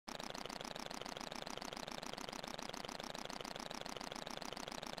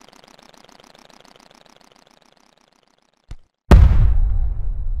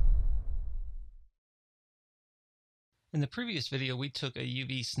In the previous video, we took a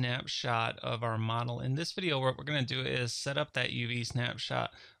UV snapshot of our model. In this video, what we're going to do is set up that UV snapshot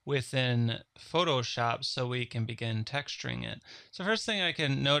within Photoshop so we can begin texturing it. So first thing I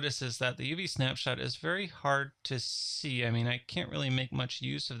can notice is that the UV snapshot is very hard to see. I mean, I can't really make much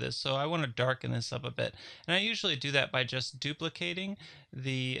use of this, so I want to darken this up a bit. And I usually do that by just duplicating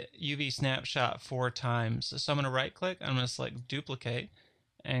the UV snapshot 4 times. So I'm going to right click, I'm going to select duplicate,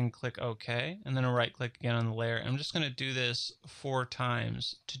 and click OK, and then I'll right click again on the layer. I'm just going to do this 4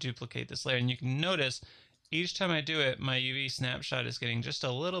 times to duplicate this layer, and you can notice each time I do it, my UV snapshot is getting just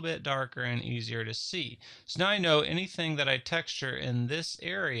a little bit darker and easier to see. So now I know anything that I texture in this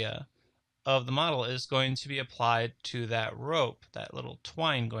area of the model is going to be applied to that rope, that little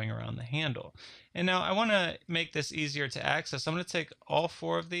twine going around the handle. And now I want to make this easier to access. I'm going to take all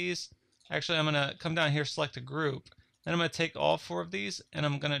 4 of these. Actually, I'm going to come down here, select a group. Then I'm going to take all 4 of these and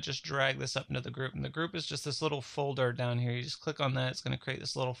I'm going to just drag this up into the group. And the group is just this little folder down here. You just click on that, it's going to create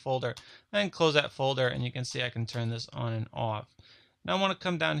this little folder. Then close that folder and you can see I can turn this on and off. Now I want to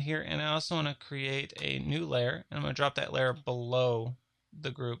come down here and I also want to create a new layer. And I'm going to drop that layer below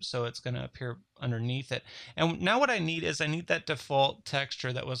the group so it's going to appear underneath it. And now what I need is I need that default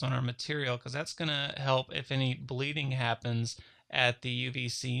texture that was on our material, because that's going to help if any bleeding happens at the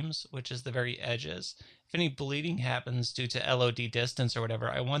UV seams, which is the very edges. If any bleeding happens due to LOD distance or whatever,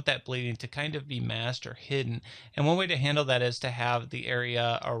 I want that bleeding to kind of be masked or hidden. And one way to handle that is to have the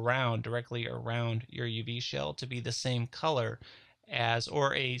area around, directly around your UV shell, to be the same color as,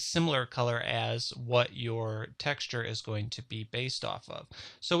 or a similar color as, what your texture is going to be based off of.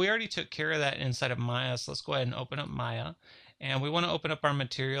 So we already took care of that inside of Maya, so let's go ahead and open up Maya. And we want to open up our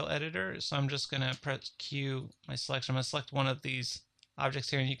material editor, so I'm just going to press Q, my selection. I'm going to select one of these objects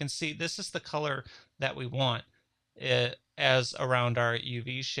here, and you can see this is the color that we want as around our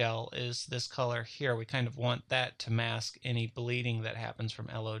UV shell is this color here. We kind of want that to mask any bleeding that happens from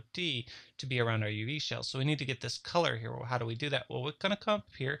LOD to be around our UV shell. So we need to get this color here. Well, how do we do that? Well, we're going to come up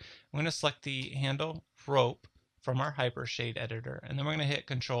here. I'm going to select the handle rope from our Hypershade editor, and then we're going to hit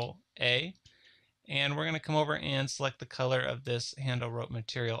Control A. And we're going to come over and select the color of this handle rope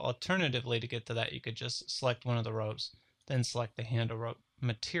material. Alternatively, to get to that, you could just select one of the ropes, then select the handle rope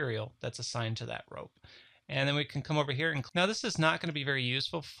material that's assigned to that rope. And then we can come over here. And now this is not going to be very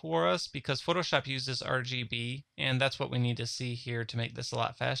useful for us because Photoshop uses RGB, and that's what we need to see here to make this a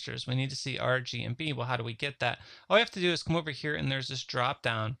lot faster. Is we need to see RG and B. Well, how do we get that? All we have to do is come over here, and there's this drop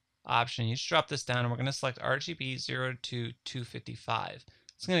down option. You just drop this down, and we're going to select RGB 0 to 255.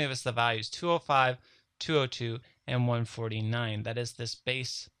 It's going to give us the values 205, 202, and 149. That is this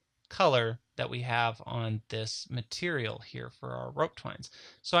base color that we have on this material here for our rope twines.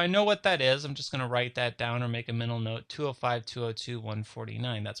 So I know what that is. I'm just going to write that down or make a mental note: 205, 202,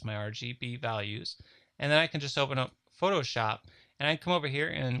 149. That's my RGB values. And then I can just open up Photoshop and I can come over here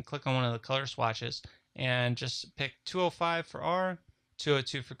and click on one of the color swatches and just pick 205 for R,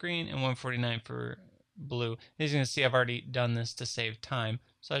 202 for green, and 149 for blue. As you can see, I've already done this to save time.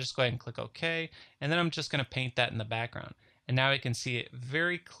 So I just go ahead and click OK, and then I'm just going to paint that in the background. And now we can see it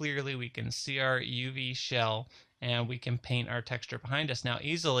very clearly. We can see our UV shell, and we can paint our texture behind us. Now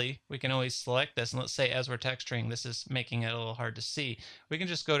easily, we can always select this, and let's say as we're texturing, this is making it a little hard to see. We can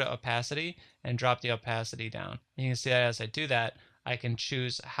just go to opacity and drop the opacity down. And you can see that as I do that, I can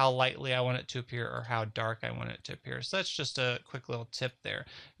choose how lightly I want it to appear or how dark I want it to appear. So that's just a quick little tip there.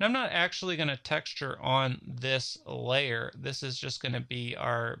 Now I'm not actually going to texture on this layer. This is just going to be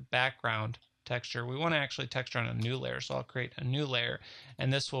our background texture. We want to actually texture on a new layer, so I'll create a new layer,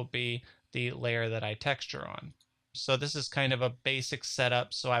 and this will be the layer that I texture on. So this is kind of a basic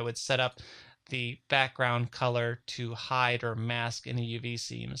setup. So I would set up the background color to hide or mask any UV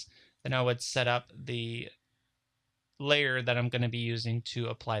seams. Then I would set up the layer that I'm going to be using to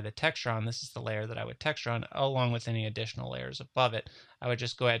apply the texture on. This is the layer that I would texture on, along with any additional layers above it. I would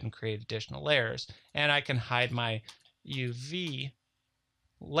just go ahead and create additional layers, and I can hide my UV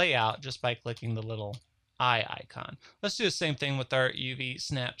layout just by clicking the little eye icon. Let's do the same thing with our UV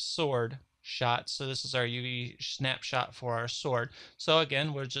snap sword shot. So this is our UV snapshot for our sword. So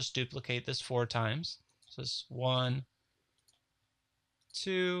again, we'll just duplicate this 4 times. So it's 1,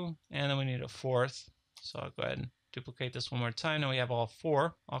 2, and then we need a 4th. So I'll go ahead and duplicate this one more time. Now we have all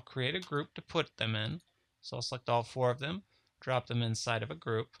 4. I'll create a group to put them in. So I'll select all 4 of them, drop them inside of a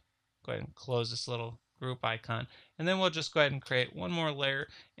group. Go ahead and close this little group icon. And then we'll just go ahead and create one more layer.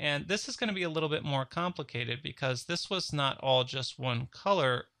 And this is going to be a little bit more complicated because this was not all just one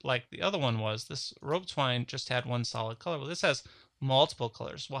color like the other one was. This rope twine just had one solid color. Well, this has multiple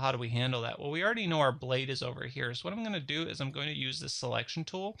colors. Well, how do we handle that? Well, we already know our blade is over here. So what I'm going to do is I'm going to use this selection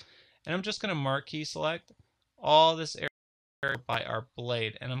tool, and I'm just going to marquee select all this area by our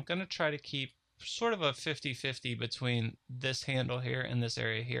blade, and I'm going to try to keep sort of a 50-50 between this handle here and this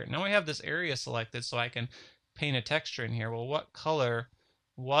area here. Now we have this area selected so I can paint a texture in here. Well, what color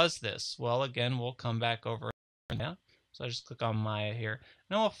was this? Well, again, we'll come back over now. So I just click on Maya here.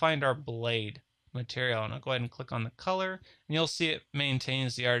 Now we'll find our blade material, and I'll go ahead and click on the color, and you'll see it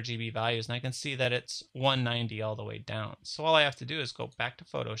maintains the RGB values, and I can see that it's 190 all the way down. So all I have to do is go back to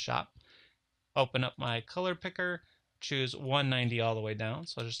Photoshop, open up my color picker, choose 190 all the way down.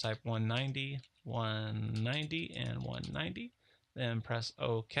 So I'll just type 190, 190, and 190. Then press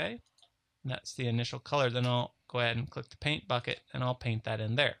OK. And that's the initial color. Then I'll go ahead and click the paint bucket and I'll paint that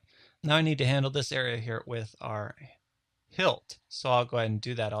in there. Now I need to handle this area here with our hilt. So I'll go ahead and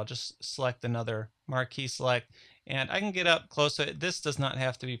do that. I'll just select another marquee select, and I can get up close to it. This does not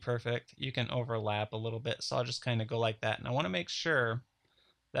have to be perfect. You can overlap a little bit. So I'll just kind of go like that. And I want to make sure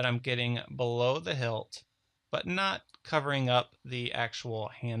that I'm getting below the hilt, but not covering up the actual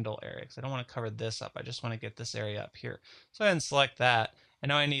handle area, because I don't want to cover this up. I just want to get this area up here. So go ahead and select that. And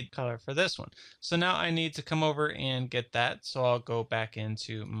now I need color for this one. So now I need to come over and get that. So I'll go back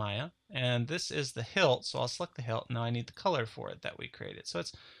into Maya, and this is the hilt. So I'll select the hilt. Now I need the color for it that we created. So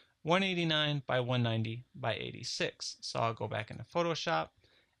it's 189 by 190 by 86. So I'll go back into Photoshop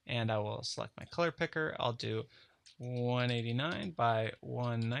and I will select my color picker. I'll do 189 by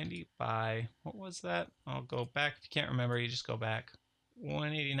 190 by, what was that? I'll go back. If you can't remember, you just go back.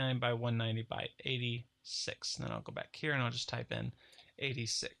 189 by 190 by 86. And then I'll go back here and I'll just type in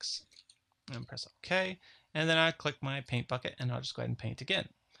 86 and press OK. And then I click my paint bucket and I'll just go ahead and paint again.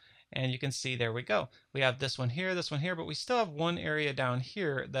 And you can see, there we go. We have this one here, but we still have one area down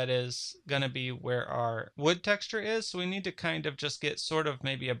here that is going to be where our wood texture is. So we need to kind of just get sort of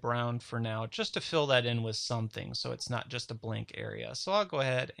maybe a brown for now, just to fill that in with something so it's not just a blank area. So I'll go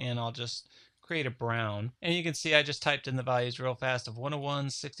ahead and I'll just create a brown. And you can see I just typed in the values real fast of 101,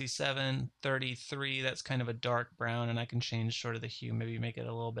 67, 33. That's kind of a dark brown, and I can change sort of the hue, maybe make it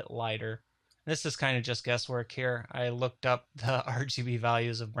a little bit lighter. This is kind of just guesswork here. I looked up the RGB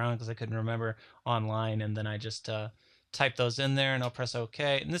values of brown because I couldn't remember online, and then I just type those in there, and I'll press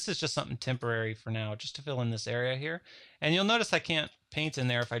OK. And this is just something temporary for now, just to fill in this area here. And you'll notice I can't paint in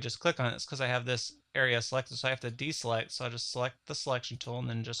there if I just click on it. It's because I have this area selected, so I have to deselect. So I'll just select the selection tool and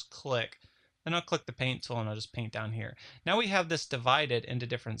then just click. Then I'll click the paint tool and I'll just paint down here. Now we have this divided into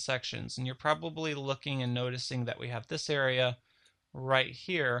different sections, and you're probably looking and noticing that we have this area right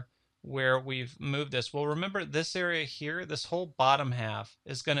here where we've moved this. Well, remember this area here, this whole bottom half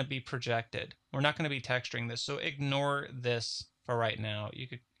is going to be projected. We're not going to be texturing this, so ignore this for right now. You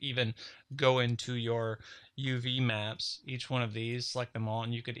could even go into your UV maps, each one of these, select them all,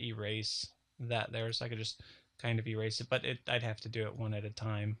 and you could erase that there. So I could just kind of erase it, but I'd have to do it one at a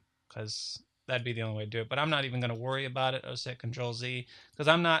time because that'd be the only way to do it. But I'm not even going to worry about it. I'll say Control Z because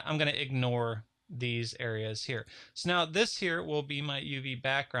I'm going to ignore these areas here. So now this here will be my UV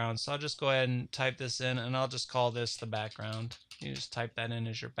background. So I'll just go ahead and type this in, and I'll just call this the background. You just type that in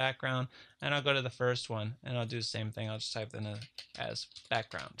as your background, and I'll go to the first one and I'll do the same thing. I'll just type in as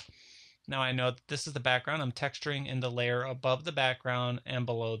background. Now I know that this is the background. I'm texturing in the layer above the background and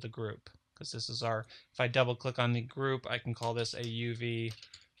below the group, because this is our, if I double click on the group, I can call this a UV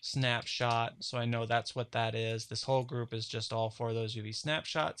snapshot. So I know that's what that is. This whole group is just all for those UV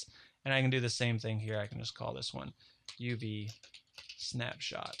snapshots. And I can do the same thing here. I can just call this one UV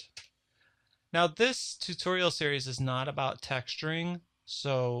Snapshot. Now this tutorial series is not about texturing,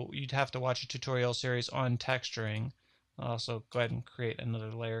 so you'd have to watch a tutorial series on texturing. I'll also go ahead and create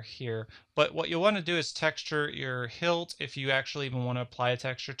another layer here. But what you'll want to do is texture your hilt if you actually even want to apply a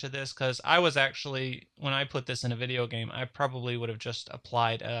texture to this, because I was actually, when I put this in a video game, I probably would have just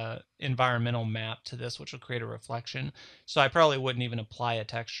applied a environmental map to this, which will create a reflection. So I probably wouldn't even apply a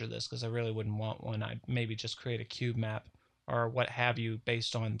texture to this because I really wouldn't want one. I'd maybe just create a cube map or what have you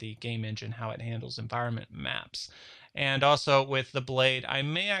based on the game engine, how it handles environment maps. And also with the blade, I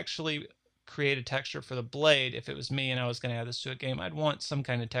may actually create a texture for the blade. If it was me and I was going to add this to a game, I'd want some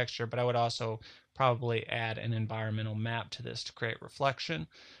kind of texture, but I would also probably add an environmental map to this to create reflection.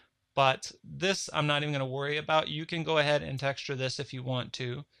 But this I'm not even going to worry about. You can go ahead and texture this if you want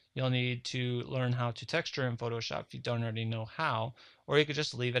to. You'll need to learn how to texture in Photoshop if you don't already know how, or you could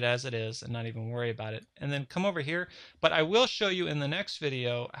just leave it as it is and not even worry about it. And then come over here. But I will show you in the next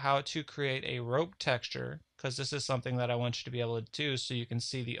video how to create a rope texture, because this is something that I want you to be able to do so you can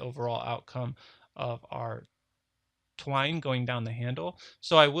see the overall outcome of our twine going down the handle.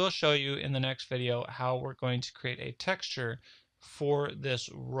 So I will show you in the next video how we're going to create a texture for this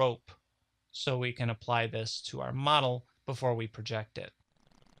rope so we can apply this to our model before we project it.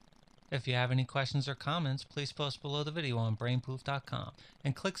 If you have any questions or comments, please post below the video on brainpoof.com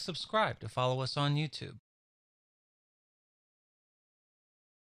and click subscribe to follow us on YouTube.